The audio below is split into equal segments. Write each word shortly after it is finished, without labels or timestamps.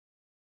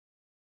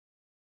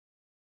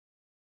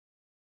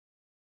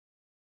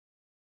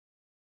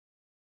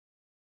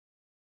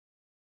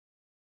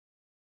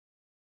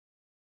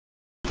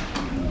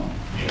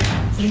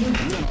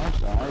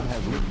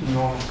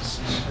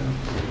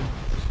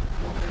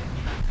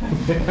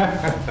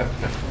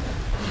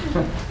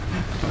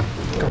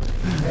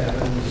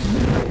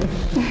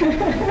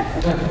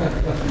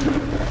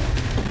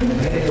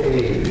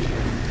Hey.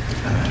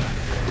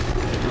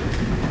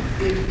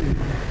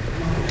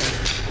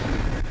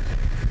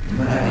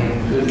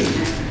 My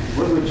goodness.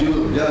 What would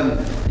you have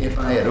done if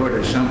I had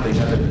ordered something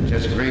other than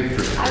just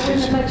grapefruit? I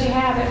wouldn't have let you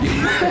have it.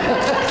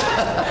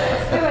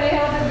 I would have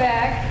held it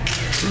back.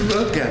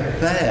 Look at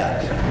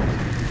that.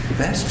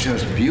 That's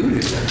just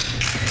beautiful.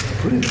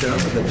 Put it down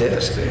on the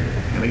desk there.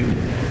 And you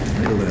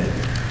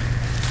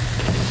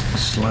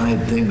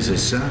slide things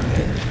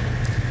aside.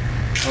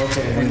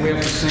 Okay, I think we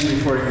have to sing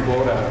before you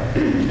vote out.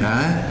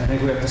 Huh? I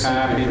think we have to sing.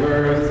 Happy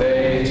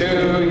birthday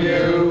to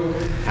you.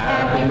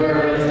 Happy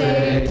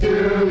birthday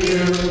to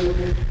you.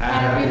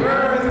 Happy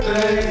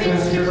birthday,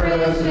 Mr.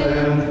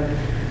 President.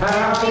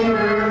 Happy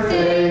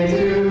birthday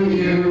to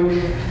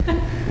you.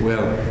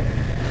 Well,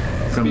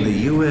 from the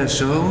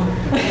USO?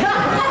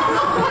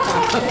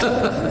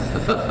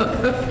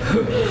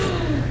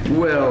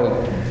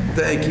 Well,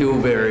 thank you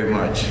very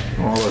much,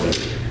 all of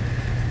you.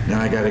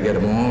 Now I got to get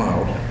them all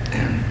out.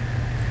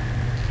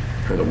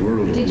 For the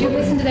world. Did you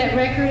listen to that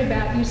record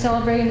about you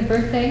celebrating the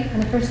birthday on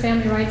the First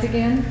Family Rides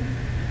Again?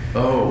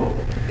 Oh.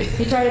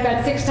 He tried it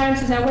about 6 times.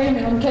 Says, now wait a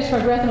minute, let me catch my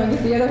breath and I'll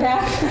get the other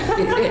half.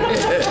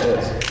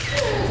 Yes.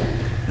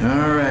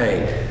 All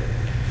right.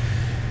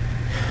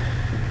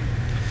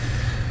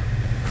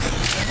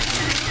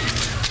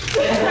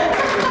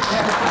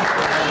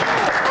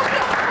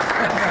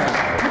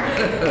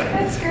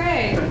 That's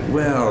great.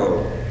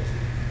 Well,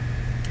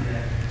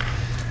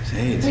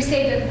 say We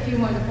saved a few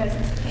more of the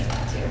presents that came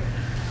out too.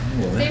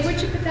 well, Dave,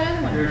 where'd you put that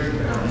other one? Here's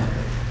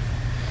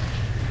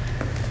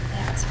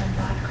That's from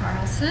Bob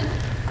Carlson.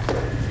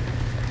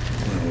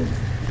 well,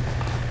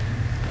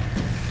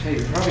 Hey,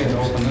 you probably have to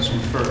open this one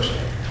first,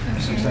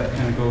 since that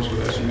kind of goes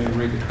with this, and maybe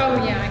read the card.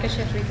 Oh, yeah, I guess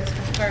you have to read this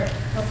one, or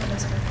open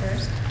this one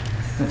first.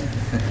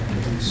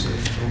 Let's see.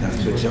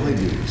 that's the jelly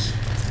beans.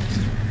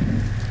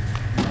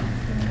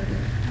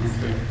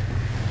 Okay.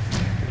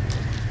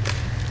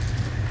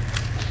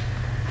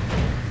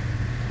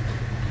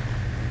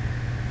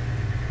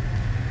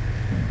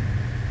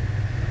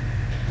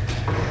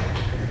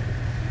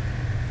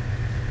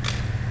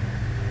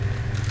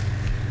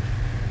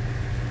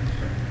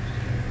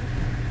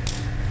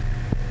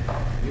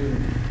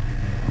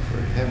 For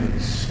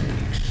heaven's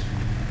sakes.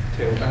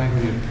 Okay, I think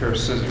we need a pair of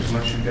scissors,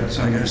 unless you've got I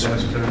some. got some.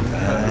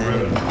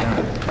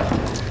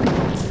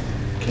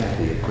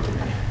 Kathy, it could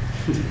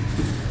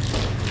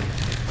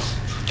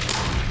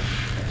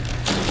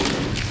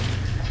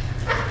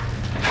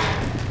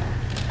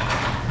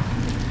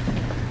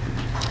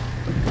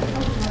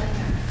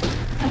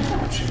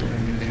She would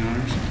have the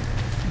honors.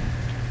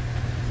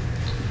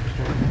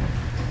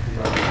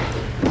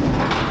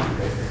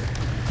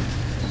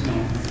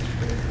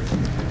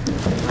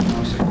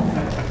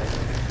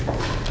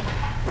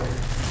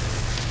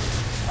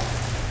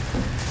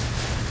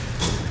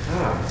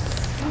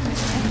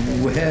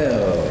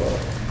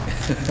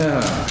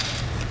 Well,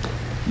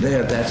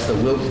 there, that's the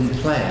Wilton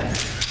plan.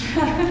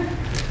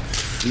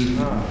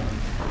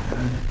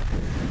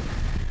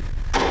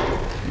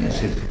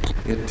 Yes,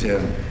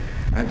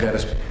 I've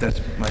got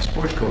that's my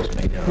sport coat's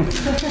made out of.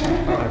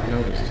 I've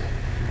noticed.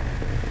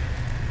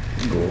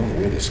 They didn't go all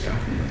the way to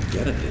Scotland and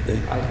get it, did they?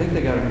 I think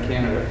they got it in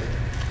Canada.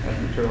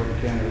 That material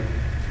in Canada.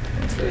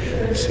 Oh, for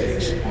heaven's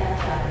sakes.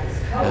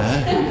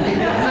 Huh?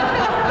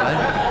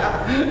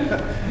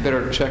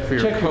 Better check for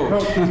your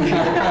coat.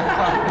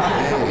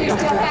 Hey, You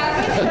still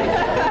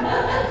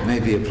have it?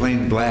 maybe a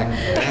plain black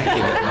back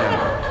in it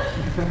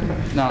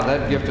now. No,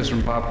 that gift is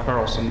from Bob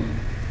Carlson,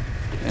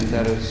 and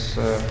that is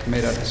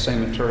made out of the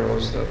same material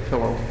as the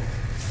pillow.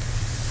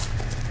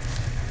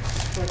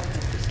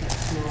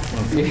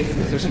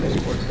 There's no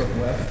sports stuff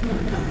left.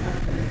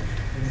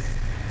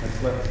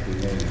 That's left to be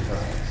made in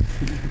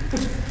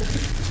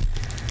France.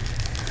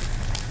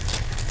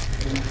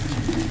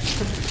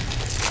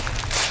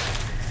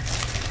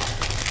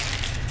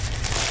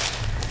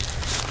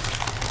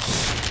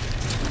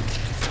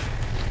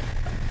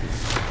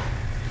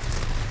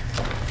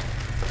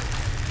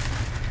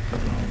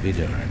 I'll be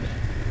darned.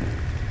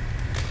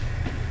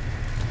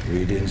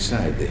 Read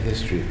inside the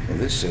history. Well,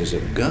 this says a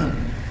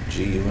gun.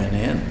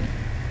 G-U-N-N.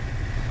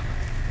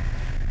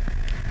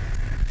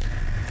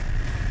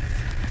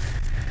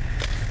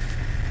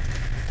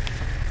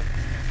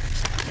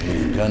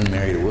 Gun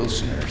married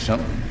Wilson or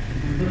something.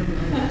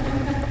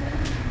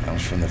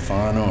 Comes from the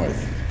far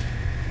north.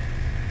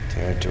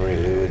 Territory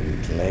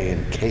lay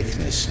in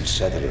Caithness and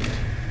Sutherland.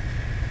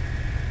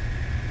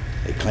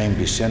 They claim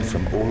descent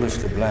from Olaf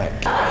the Black.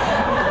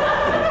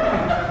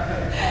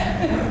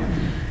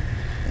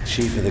 The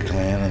chief of the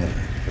clan and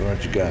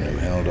George Gunn, who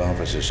held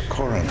office as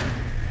coroner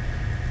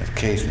of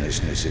Caithness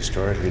and is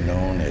historically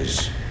known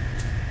as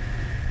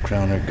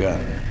Crowner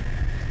Gunn.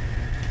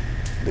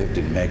 Lived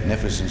in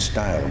magnificent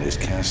style in his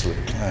castle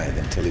at Clyde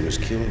until he was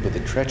killed by the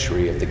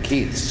treachery of the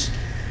Keiths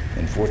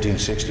in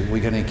 1460. We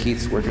got any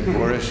Keiths working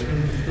for us?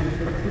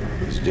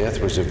 His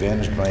death was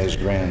avenged by his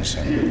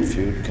grandson, but the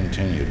feud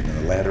continued. In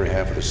the latter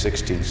half of the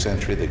 16th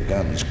century, the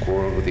Guns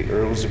quarreled with the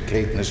Earls of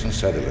Caithness and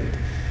Sutherland.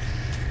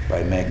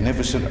 By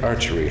magnificent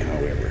archery,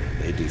 however,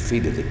 they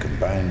defeated the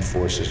combined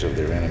forces of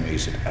their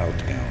enemies at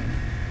Outgown.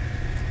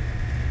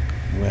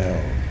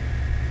 Well,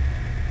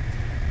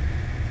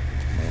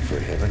 for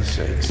heaven's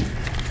sakes. And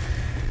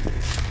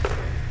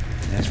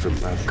that's from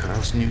Bob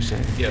Carlson, you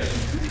said? Yes.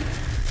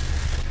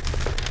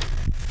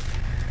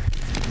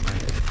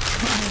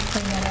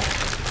 Clean that up.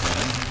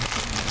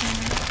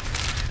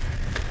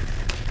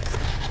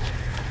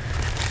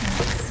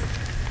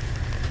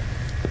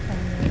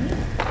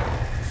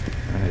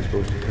 Aren't I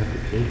supposed to cut the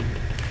cake?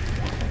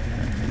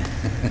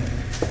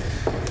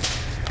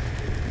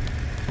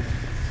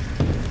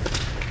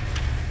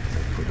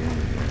 Put one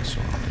of those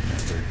so I'll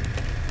remember.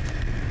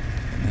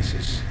 And this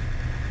is...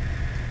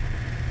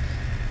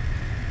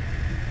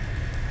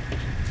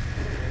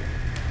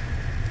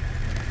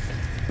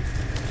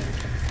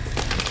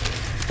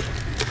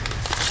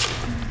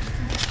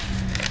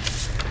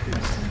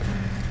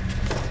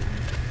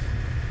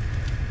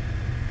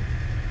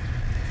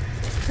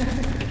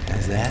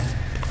 How's that?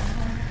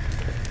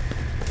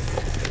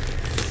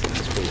 I'm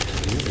supposed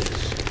to do this.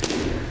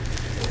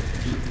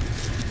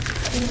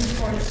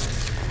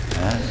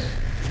 Huh?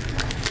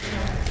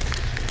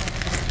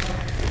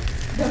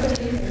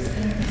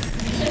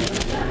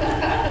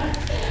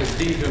 Is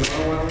D to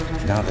another one?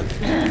 Now that the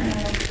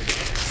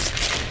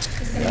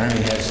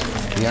Army has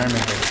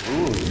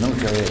rules, the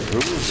military has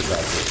rules about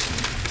this.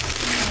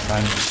 If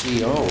I'm the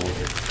CO,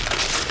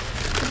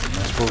 I'm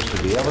not supposed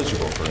to be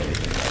eligible for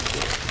anything like this.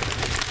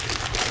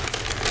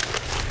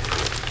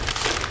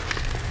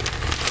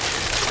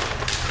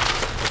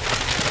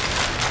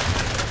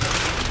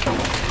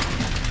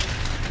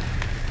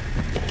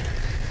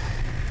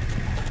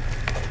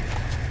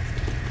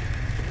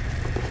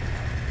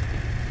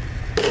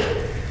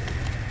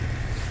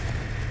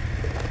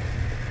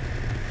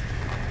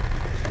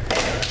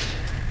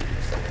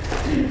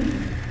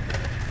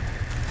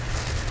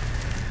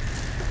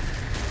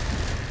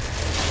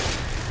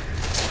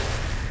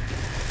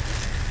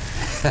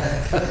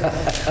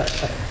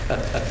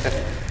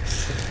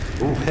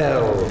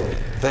 Well,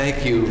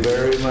 thank you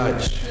very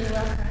much. You're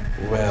welcome.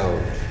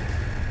 Well,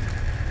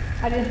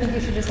 I didn't think you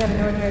should just have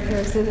an ordinary pair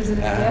of scissors in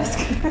your desk.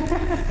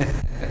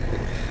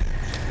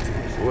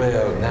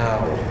 well, now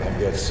I've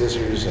got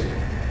scissors and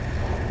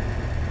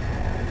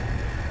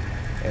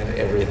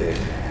everything.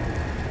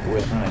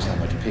 Well, surprised how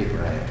much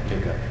paper I have to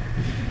pick up.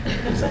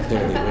 It's up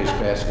there, the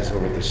wastebasket's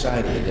over at the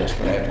side of the desk,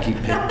 but I have to keep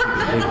picking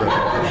paper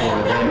up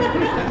before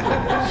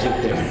there. Sit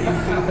there.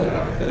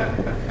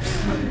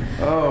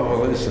 Oh, well,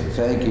 listen,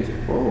 thank you.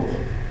 Oh.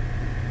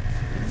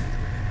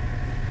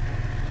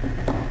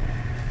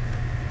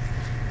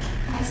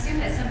 I assume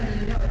that somebody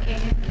you know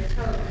came in your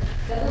throat.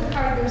 The little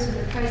card goes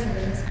with the present,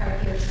 and this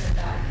card here is the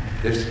dot.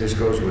 This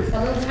goes with... The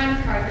little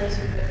tiny card goes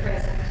with the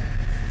present.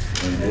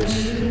 And So this...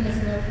 when you're reading this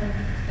note from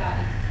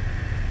Dottie.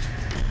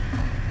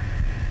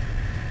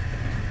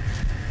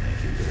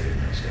 Thank you very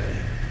much, Daddy.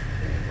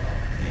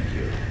 Thank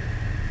you.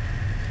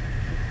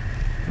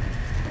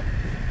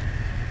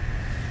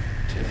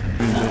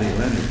 Tiffany Betty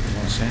Leonard from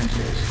Los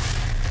Angeles.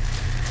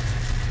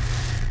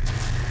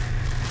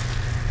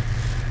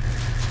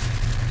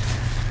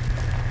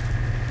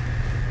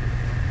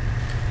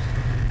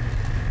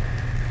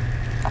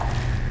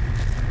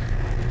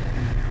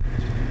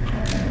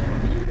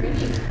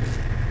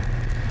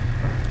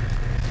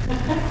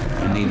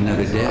 I need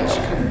another desk.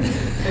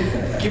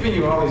 Giving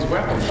you all these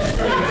weapons.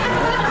 They're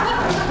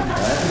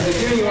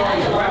giving you all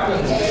these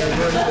weapons for your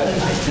birthday.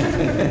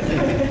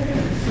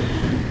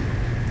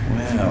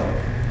 Well,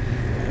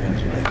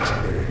 that's what I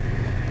consider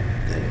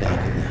that back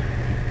in the...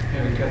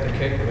 Yeah, we cut the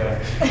cake with that.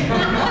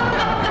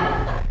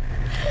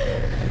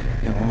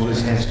 You know, all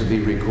this has to be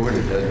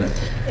recorded, doesn't it?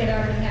 It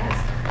already has.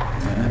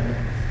 Huh?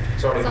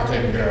 It's already It's all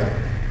taken taken care care of.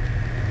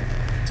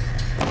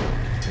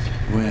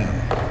 Well,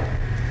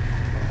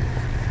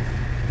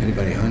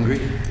 anybody hungry?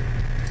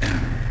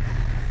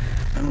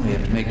 I only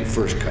have to make the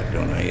first cut,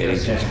 don't I, Eddie?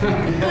 Yes,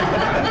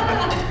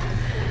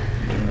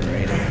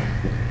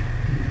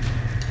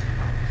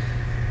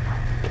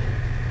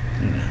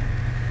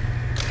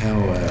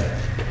 All right.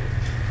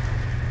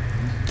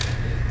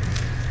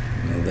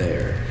 Well,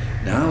 there.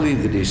 Now I'll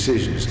leave the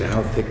decision as to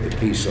how thick the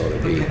piece ought to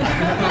be. To you,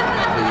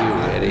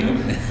 Eddie.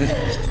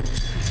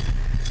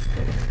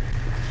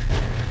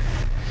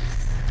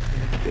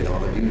 Did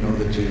all of you know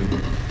that you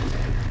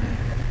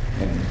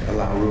can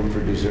allow room for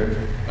dessert?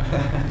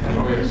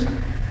 Oh, yes. All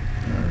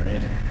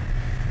right.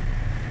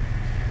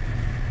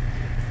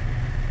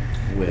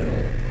 Well,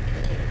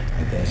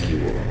 I thank you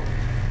all.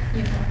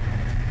 You know.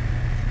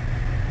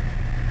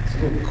 It's a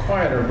little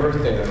quieter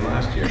birthday than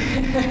last year.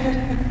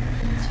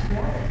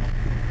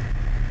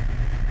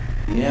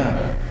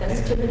 Yeah,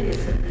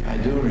 Festivities. I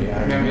do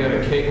Remember you had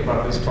a cake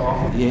about this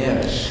tall?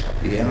 Yes,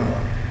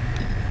 yeah.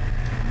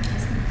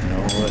 You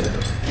know what?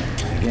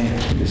 Again,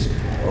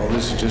 all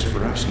this is just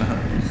for us now.